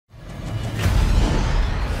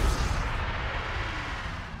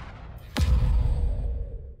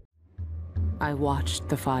I watched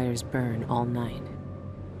the fires burn all night.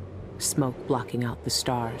 Smoke blocking out the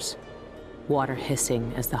stars. Water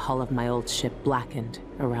hissing as the hull of my old ship blackened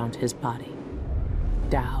around his body.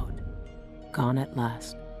 Dowd, gone at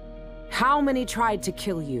last. How many tried to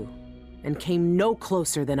kill you and came no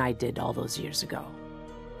closer than I did all those years ago?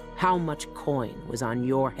 How much coin was on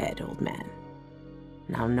your head, old man?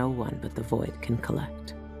 Now no one but the Void can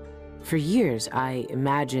collect. For years, I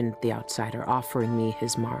imagined the outsider offering me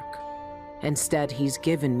his mark. Instead, he's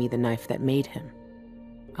given me the knife that made him.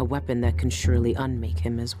 A weapon that can surely unmake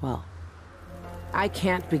him as well. I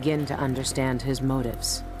can't begin to understand his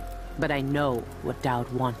motives, but I know what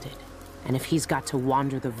Dowd wanted. And if he's got to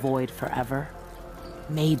wander the Void forever,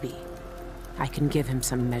 maybe I can give him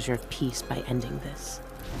some measure of peace by ending this.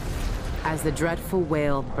 As the dreadful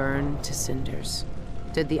whale burned to cinders,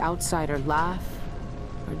 did the outsider laugh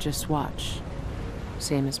or just watch?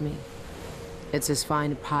 Same as me. It's as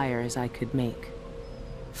fine a pyre as I could make.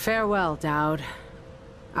 Farewell, Dowd.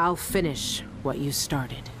 I'll finish what you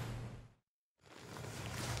started.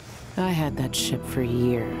 I had that ship for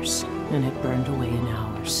years, and it burned away in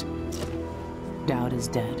hours. Dowd is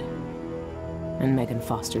dead, and Megan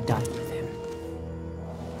Foster died with him.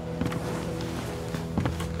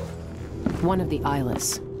 One of the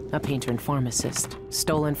Eyeless, a painter and pharmacist,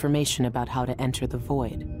 stole information about how to enter the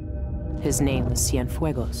Void. His name was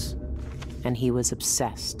Cienfuegos, and he was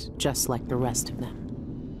obsessed, just like the rest of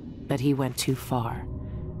them. But he went too far.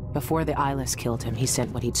 Before the Eyeless killed him, he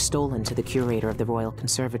sent what he'd stolen to the curator of the Royal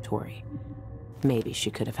Conservatory. Maybe she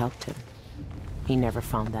could have helped him. He never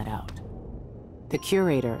found that out. The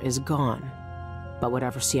curator is gone, but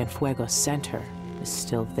whatever Cienfuegos sent her is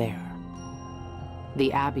still there.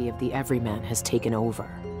 The Abbey of the Everyman has taken over.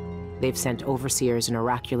 They've sent overseers and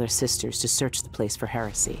oracular sisters to search the place for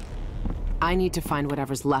heresy. I need to find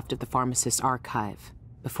whatever's left of the pharmacist's archive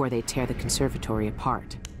before they tear the conservatory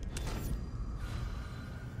apart.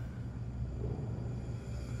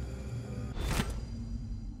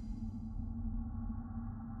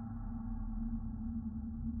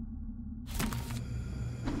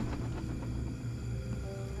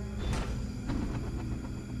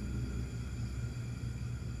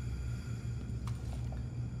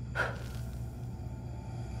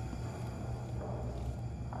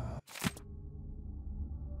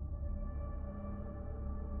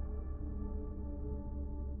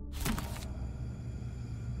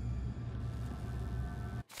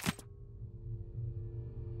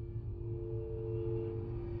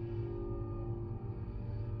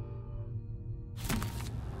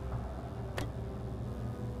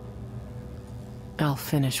 I'll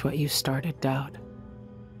finish what you started, Dowd.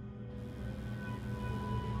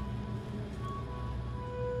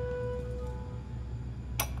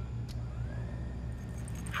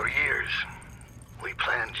 For years, we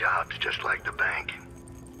planned jobs just like the bank.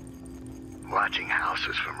 Watching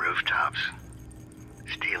houses from rooftops,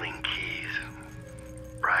 stealing keys,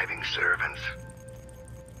 bribing servants,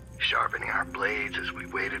 sharpening our blades as we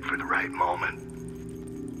waited for the right moment.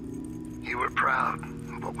 You were proud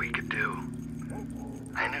of what we could do.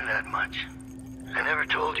 I knew that much. I never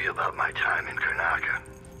told you about my time in Karnaca.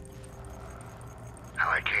 How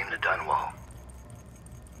I came to Dunwall.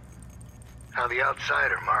 How the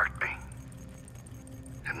outsider marked me.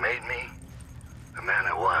 And made me the man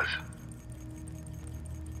I was.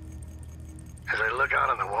 As I look out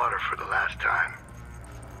on the water for the last time,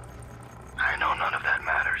 I know none of that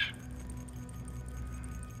matters.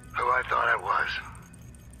 Who I thought I was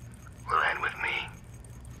will end with me.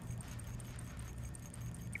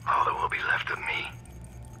 All that will be left of me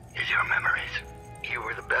is your memories. You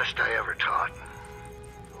were the best I ever taught.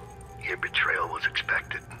 Your betrayal was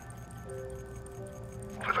expected.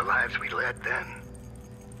 For the lives we led then,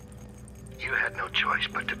 you had no choice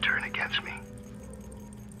but to turn against me.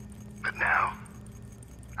 But now,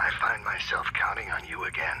 I find myself counting on you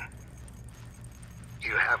again.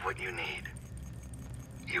 You have what you need.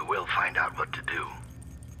 You will find out what to do.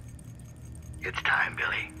 It's time,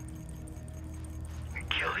 Billy.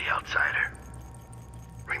 Kill the outsider.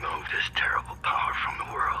 Remove this terrible power from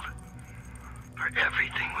the world. For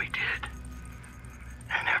everything we did.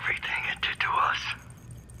 And everything it did to us.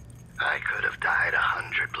 I could have died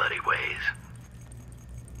 100 bloody ways.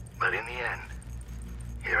 But in the end,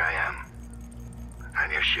 here I am.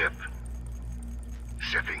 On your ship.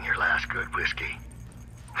 Sipping your last good whiskey.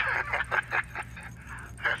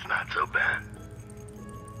 That's not so bad.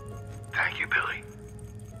 Thank you, Billy.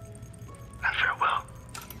 And farewell.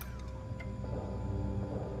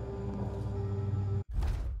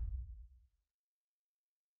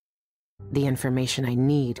 The information I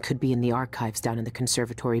need could be in the archives down in the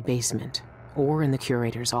conservatory basement, or in the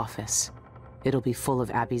curator's office. It'll be full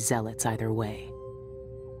of Abbey zealots either way.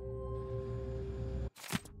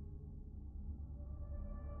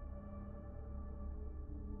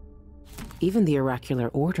 Even the oracular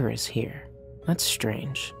order is here. That's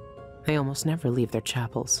strange. They almost never leave their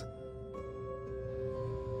chapels.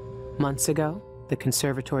 Months ago, the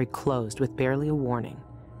conservatory closed with barely a warning.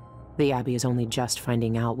 The Abbey is only just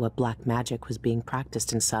finding out what black magic was being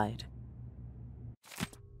practiced inside.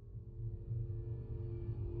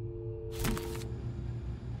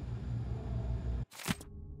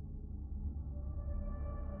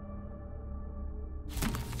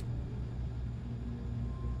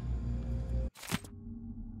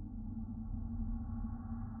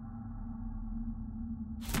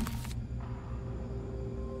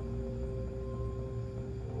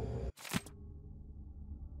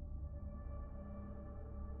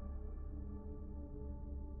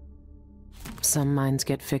 Some minds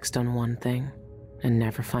get fixed on one thing and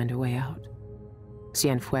never find a way out.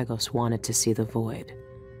 Cienfuegos wanted to see the void.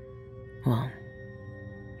 Well,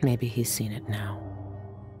 maybe he's seen it now.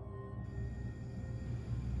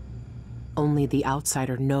 Only the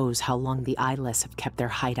outsider knows how long the eyeless have kept their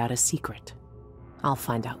hideout a secret. I'll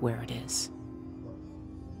find out where it is.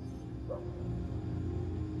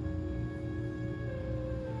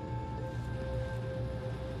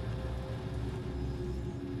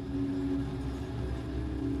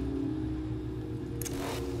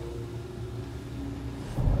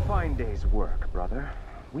 Fine day's work, brother.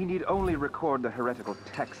 We need only record the heretical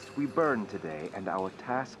texts we burned today, and our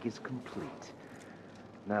task is complete.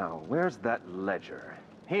 Now, where's that ledger?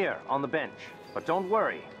 Here, on the bench. But don't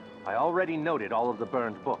worry. I already noted all of the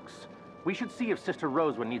burned books. We should see if Sister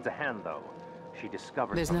Rosewood needs a hand, though. She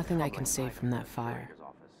discovered... There's nothing I can save from that fire.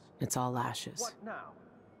 It's all ashes. What now?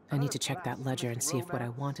 I need to check that ledger and see if what I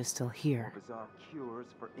want is still here. Bizarre cures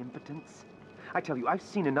for impotence? I tell you, I've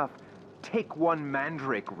seen enough take one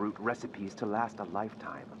mandrake root recipes to last a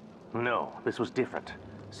lifetime. No, this was different.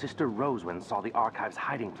 Sister Rosewind saw the archive's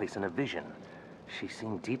hiding place in a vision. She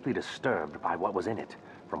seemed deeply disturbed by what was in it,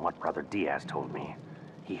 from what Brother Diaz told me.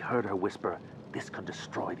 He heard her whisper, this could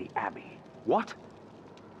destroy the Abbey. What?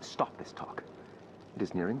 Stop this talk. It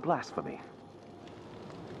is nearing blasphemy.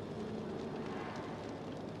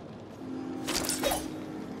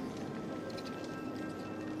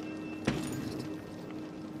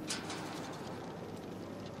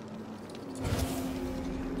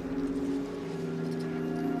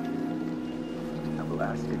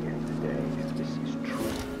 Ask again today if this is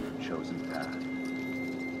true, the chosen path.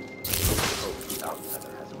 Hope the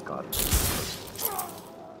outsider hasn't got it.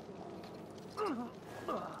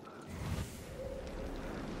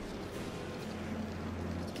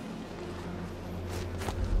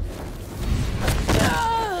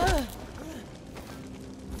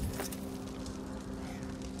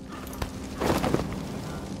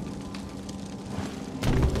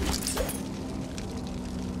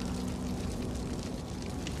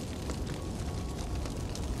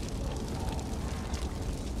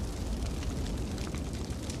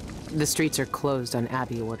 The streets are closed on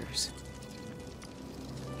Abbey orders.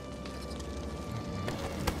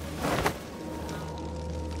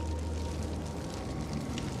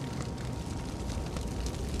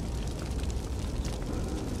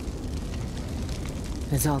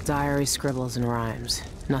 It's all diary scribbles and rhymes.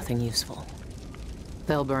 Nothing useful.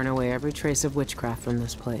 They'll burn away every trace of witchcraft from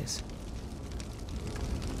this place.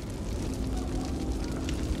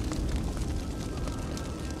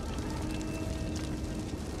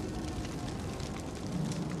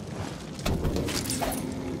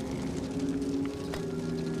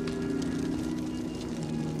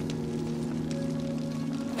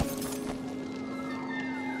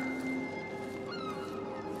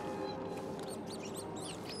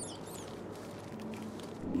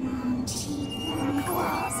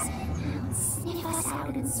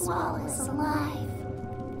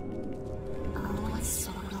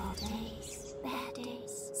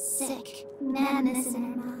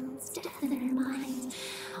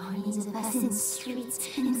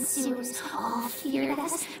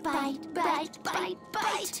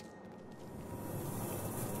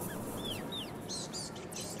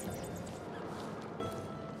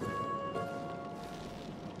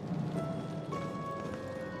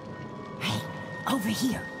 Over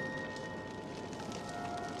here.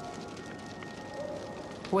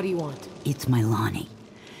 What do you want? It's Milani.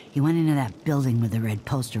 He went into that building with the red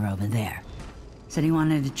poster over there. Said he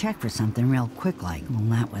wanted to check for something real quick like. Well,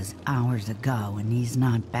 that was hours ago, and he's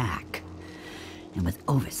not back. And with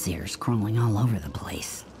overseers crawling all over the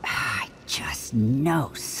place, I just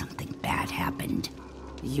know something bad happened.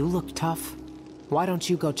 You look tough. Why don't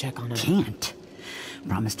you go check on him? Can't.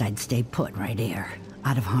 Promised I'd stay put right here,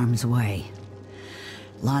 out of harm's way.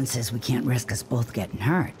 Lon says we can't risk us both getting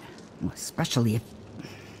hurt, especially if...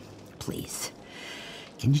 Please,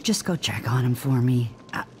 can you just go check on him for me?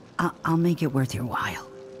 I'll make it worth your while.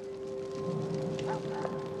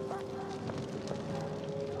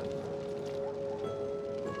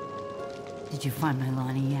 Did you find my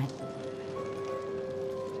Lonnie yet?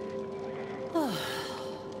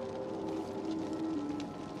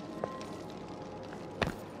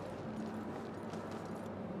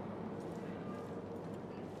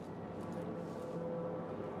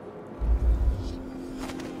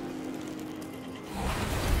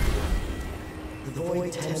 The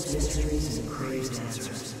void tempts mysteries and craves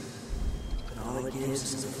answers, but all it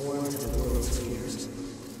gives is a form to the world's fears.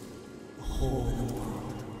 A hole in the world.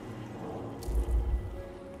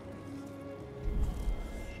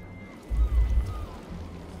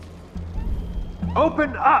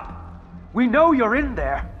 Open up! We know you're in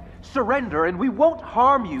there. Surrender and we won't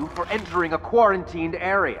harm you for entering a quarantined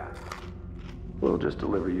area. We'll just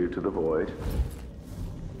deliver you to the void.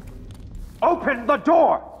 Open the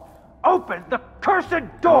door! Open the cursed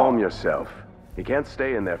door! Calm yourself. He can't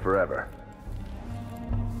stay in there forever.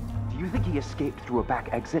 Do you think he escaped through a back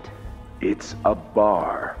exit? It's a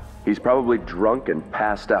bar. He's probably drunk and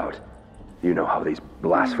passed out. You know how these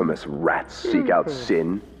blasphemous rats seek out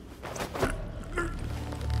sin?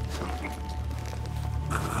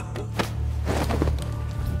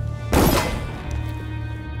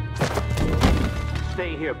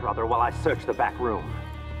 Stay here, brother, while I search the back room.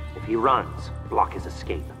 If he runs, block his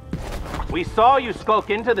escape. We saw you skulk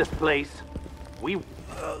into this place.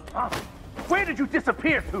 Where did you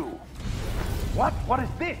disappear to? What? What is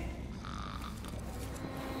this?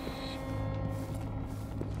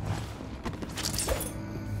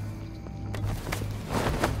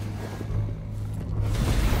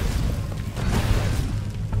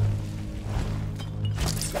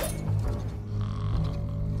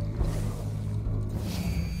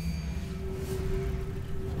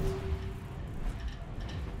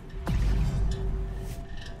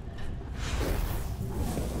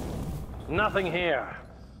 Nothing here.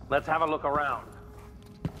 Let's have a look around.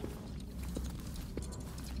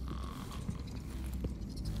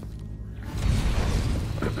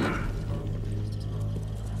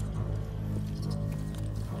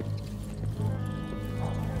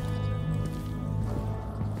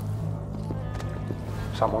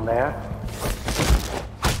 Someone there?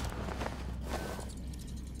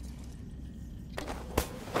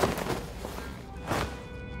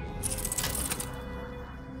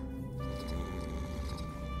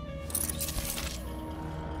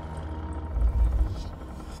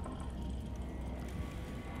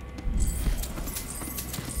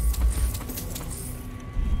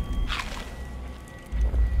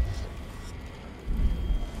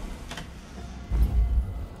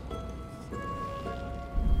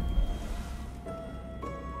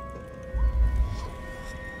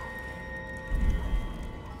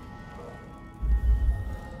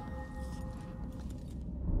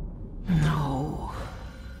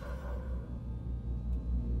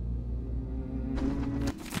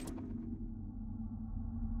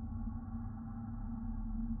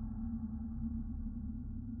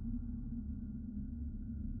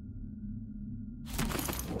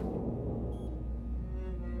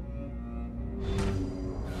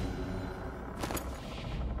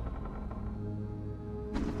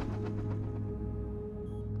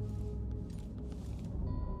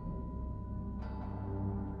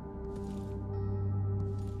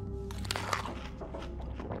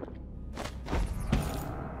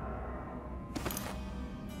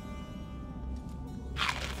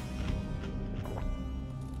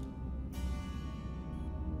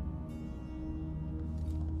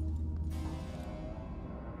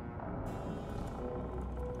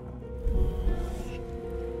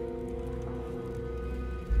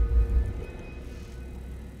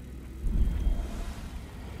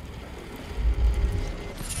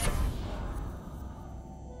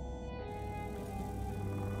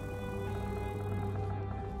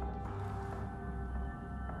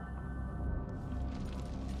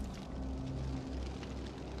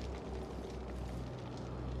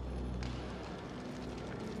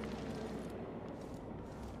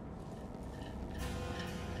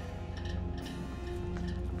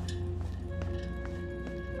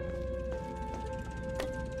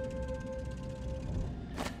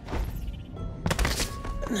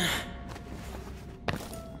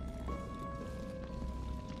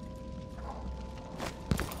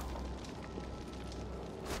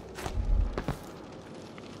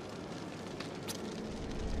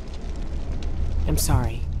 I'm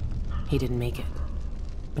sorry. He didn't make it.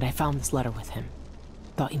 but I found this letter with him.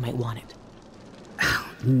 Thought you might want it.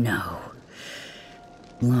 Oh, no.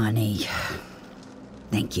 Lonnie.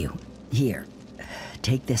 Thank you. Here,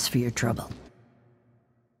 take this for your trouble.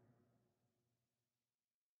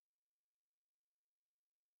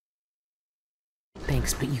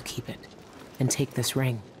 Thanks, but you keep it. And take this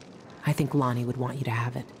ring. I think Lonnie would want you to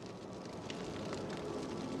have it.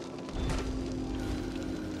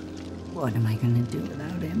 What am I gonna do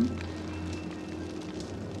without him?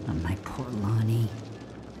 Oh, my poor Lonnie.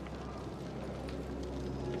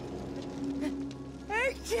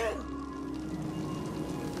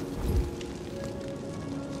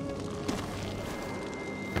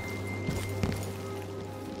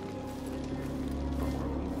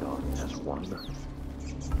 As one.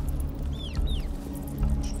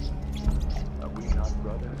 Are we not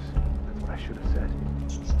brothers? That's what I should have said.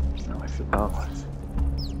 No, I should know us.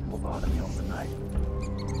 Will bother me overnight.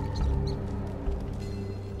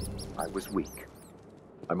 I was weak.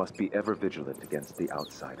 I must be ever vigilant against the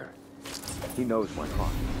outsider. He knows my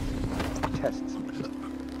heart. Tests me.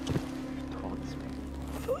 Taunts me.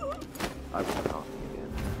 I will not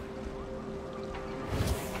begin.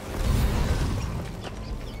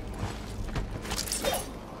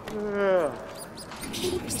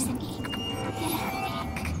 Keeps an ink,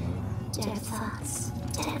 dead thoughts,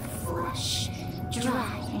 dead flesh,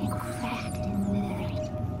 dry and cracked and withering.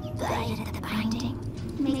 Bite at the binding,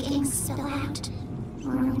 make ink spill out,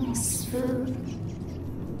 ruinous food.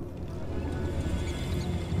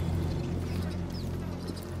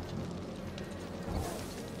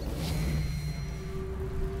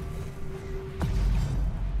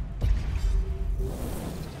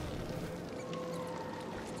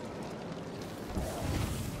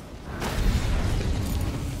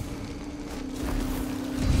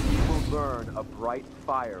 Bright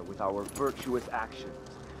fire with our virtuous actions,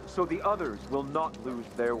 so the others will not lose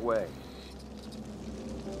their way.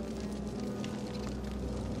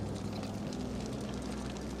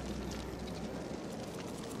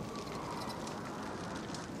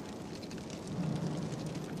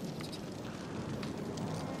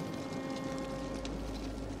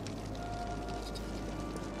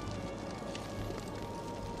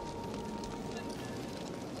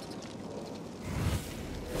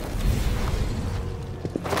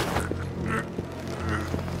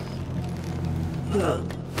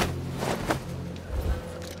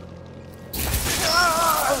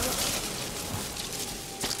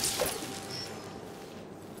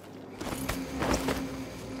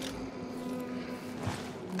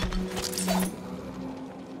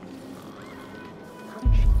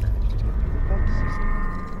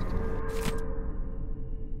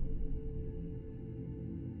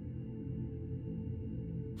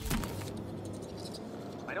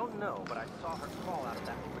 I don't know, but I saw her crawl out of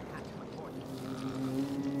that attachment point.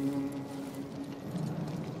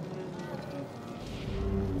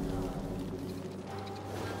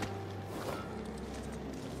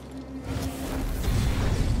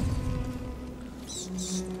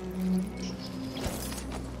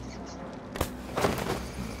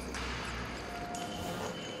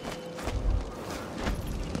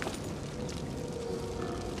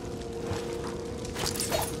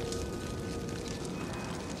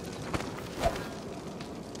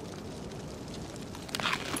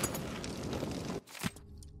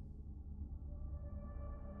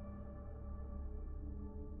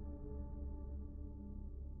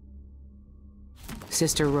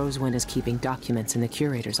 Sister Rosewind is keeping documents in the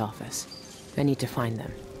curator's office. I need to find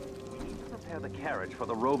them. We need to prepare the carriage for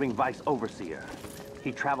the roving vice overseer.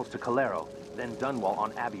 He travels to Calero, then Dunwall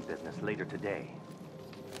on Abbey business later today.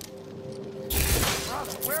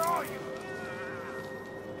 Brother, where are you?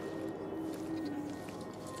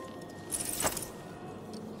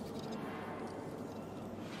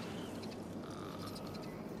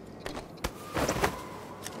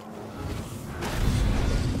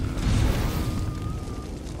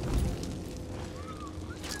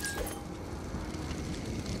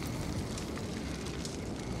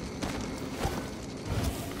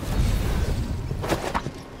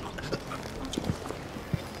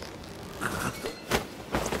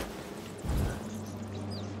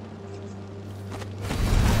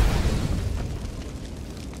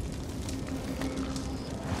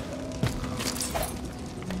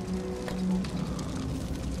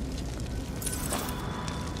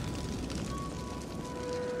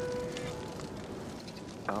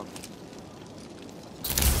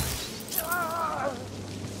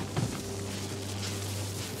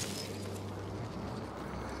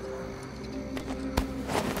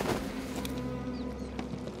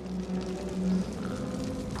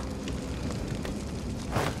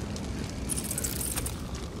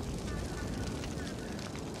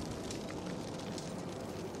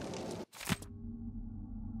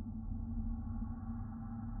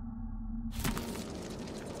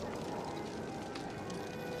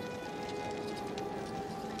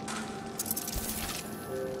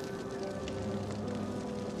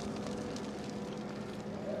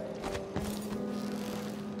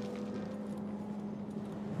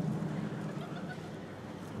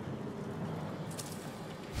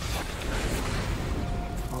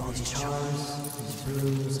 charms, his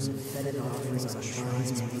brews, and fetid offerings on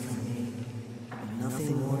shrines made for me, and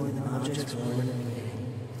nothing more than objects worn and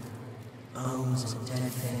fading, bones and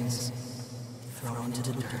dead things thrown into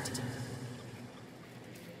the dirt.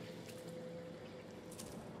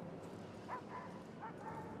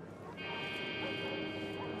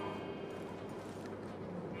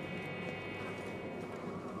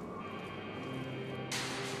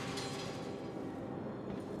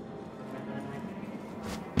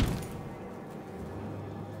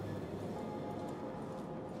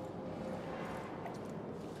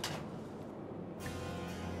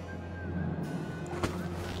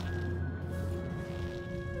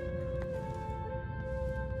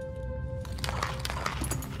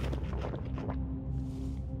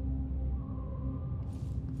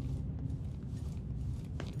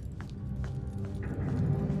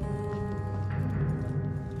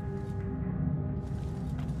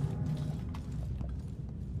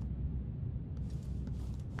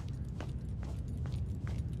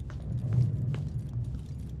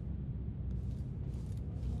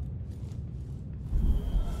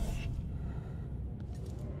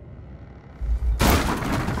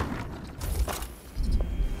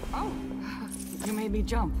 Made me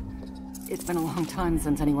jump. It's been a long time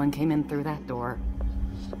since anyone came in through that door.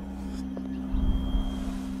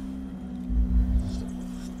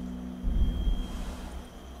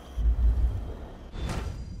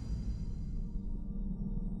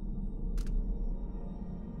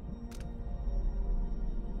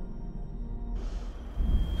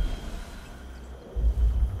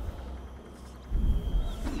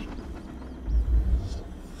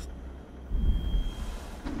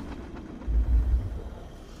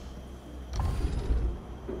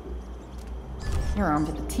 You're armed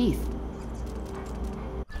to the teeth.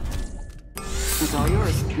 It's all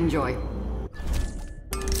yours. Enjoy.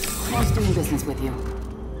 Nice doing business with you.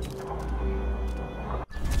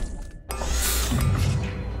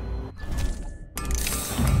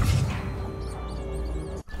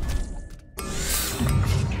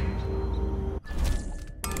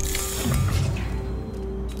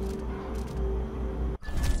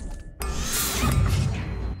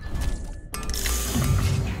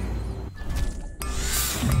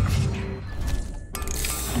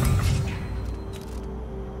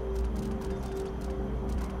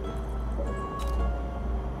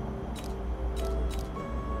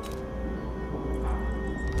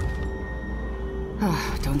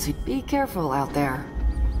 Be careful out there.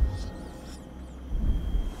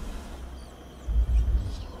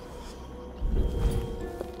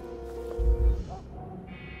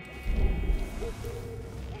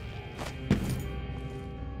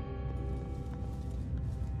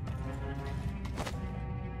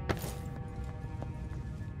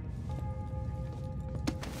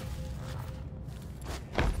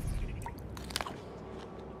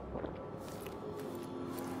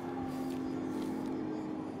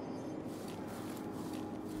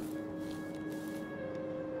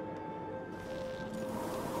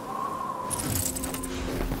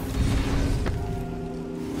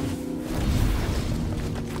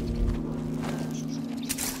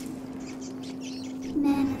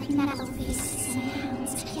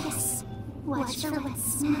 Watch for wet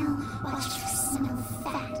smell. Watch for smell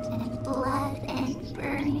fat and blood and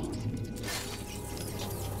burning.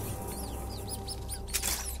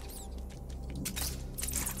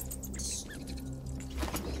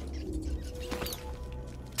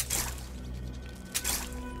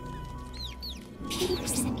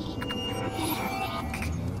 Peaks and ink, bitter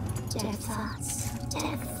ink. Dead thoughts,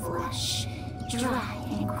 dead flesh, dry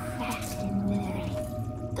and cracked and withering.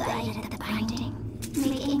 Bite at the binding.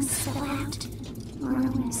 Making spill out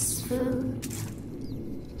ruinous food.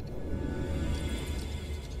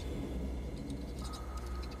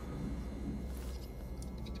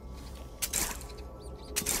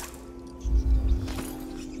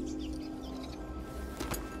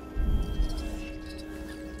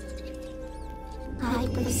 High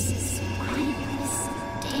places, mindless,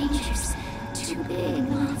 dangerous, too big,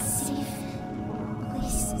 not safe.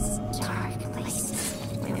 Places, dark places,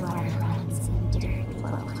 where water runs and dirt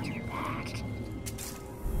blow on your back.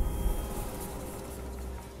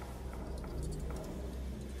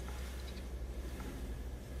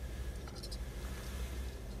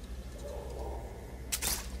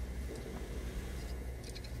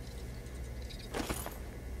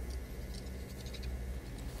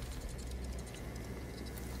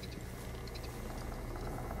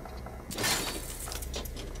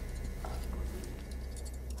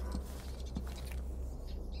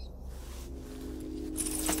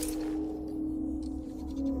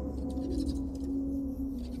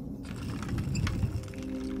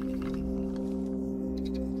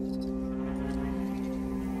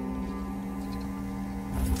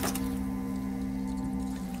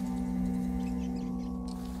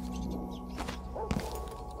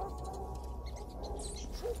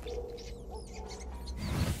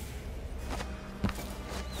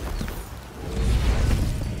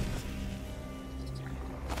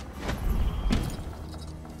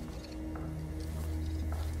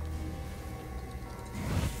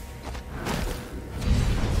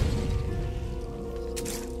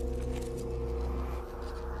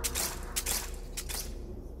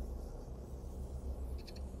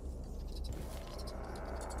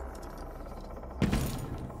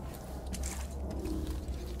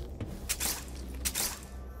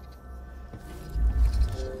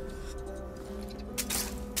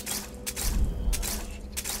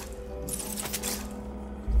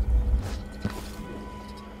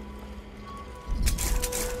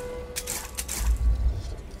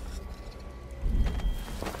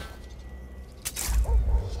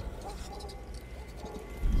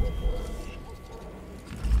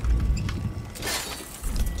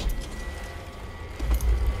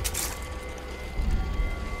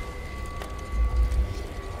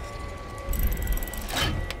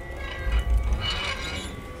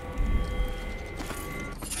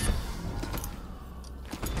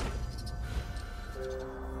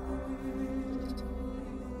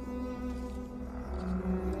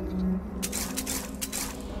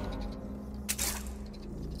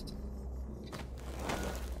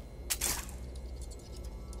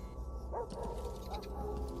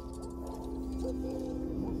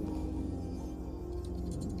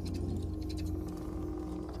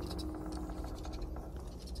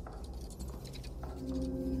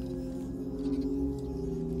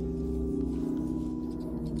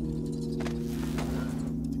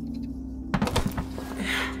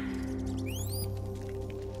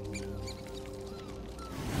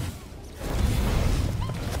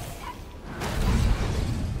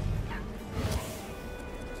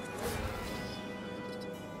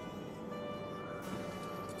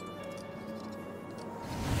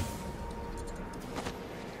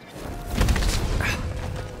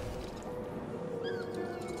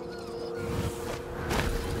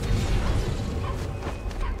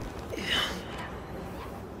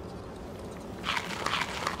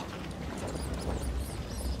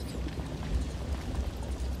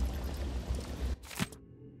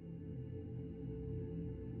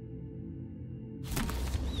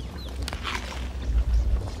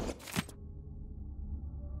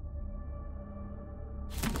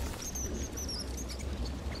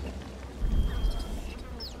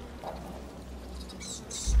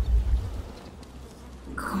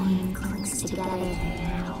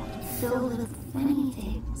 filled with many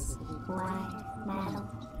things. White, metal,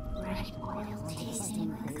 red oil tasting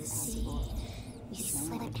like the sea. We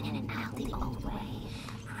slipped in and out the old way,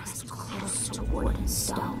 pressed close to wood and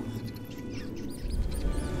stone.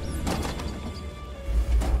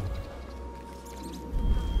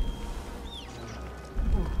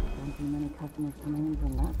 Don't see many customers coming in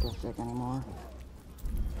from that district anymore.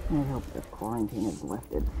 I hope this quarantine is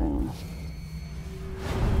lifted soon.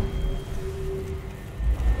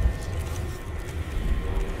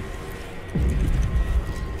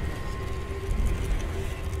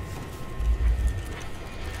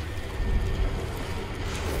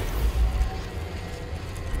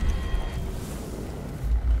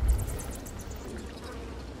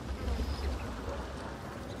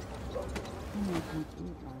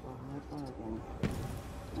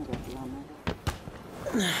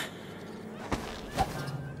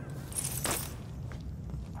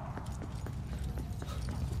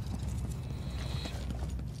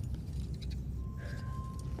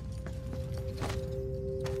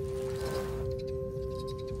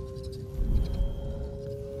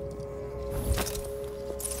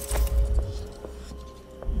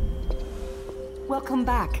 Welcome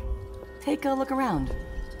back. Take a look around.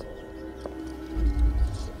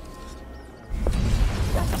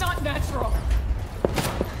 That's not natural!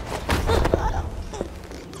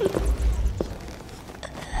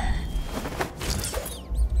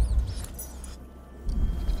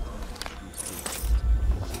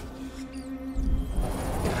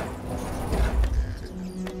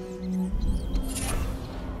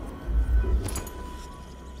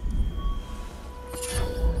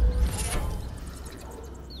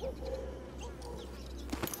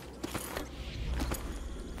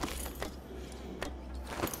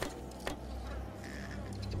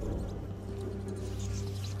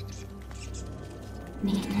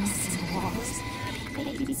 Neatness in walls,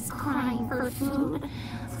 babies crying for food,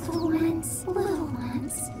 little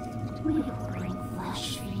ones, we will bring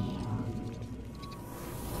flesh for you.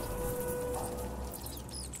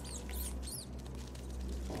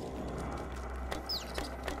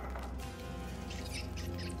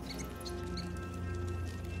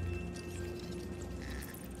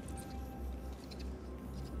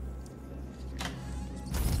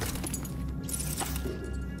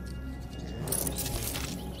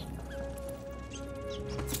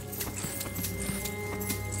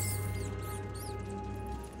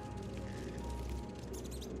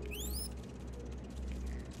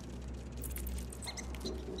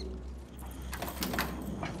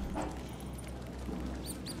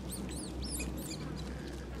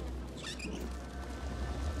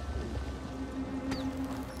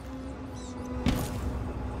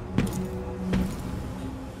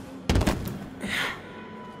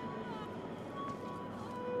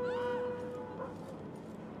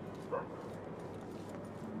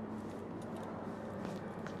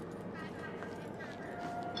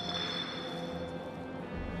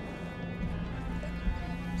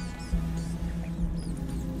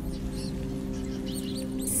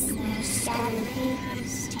 Scattered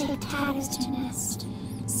papers, take tatters to nest,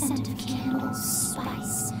 scent of candles,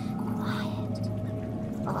 spice, quiet.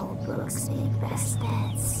 Old books make best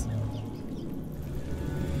beds.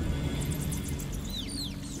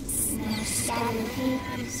 Snare scattered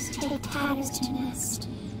papers, take tatters to nest,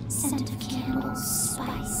 scent of candles,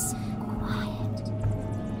 spice, quiet.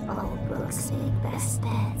 Old books make best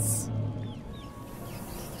beds.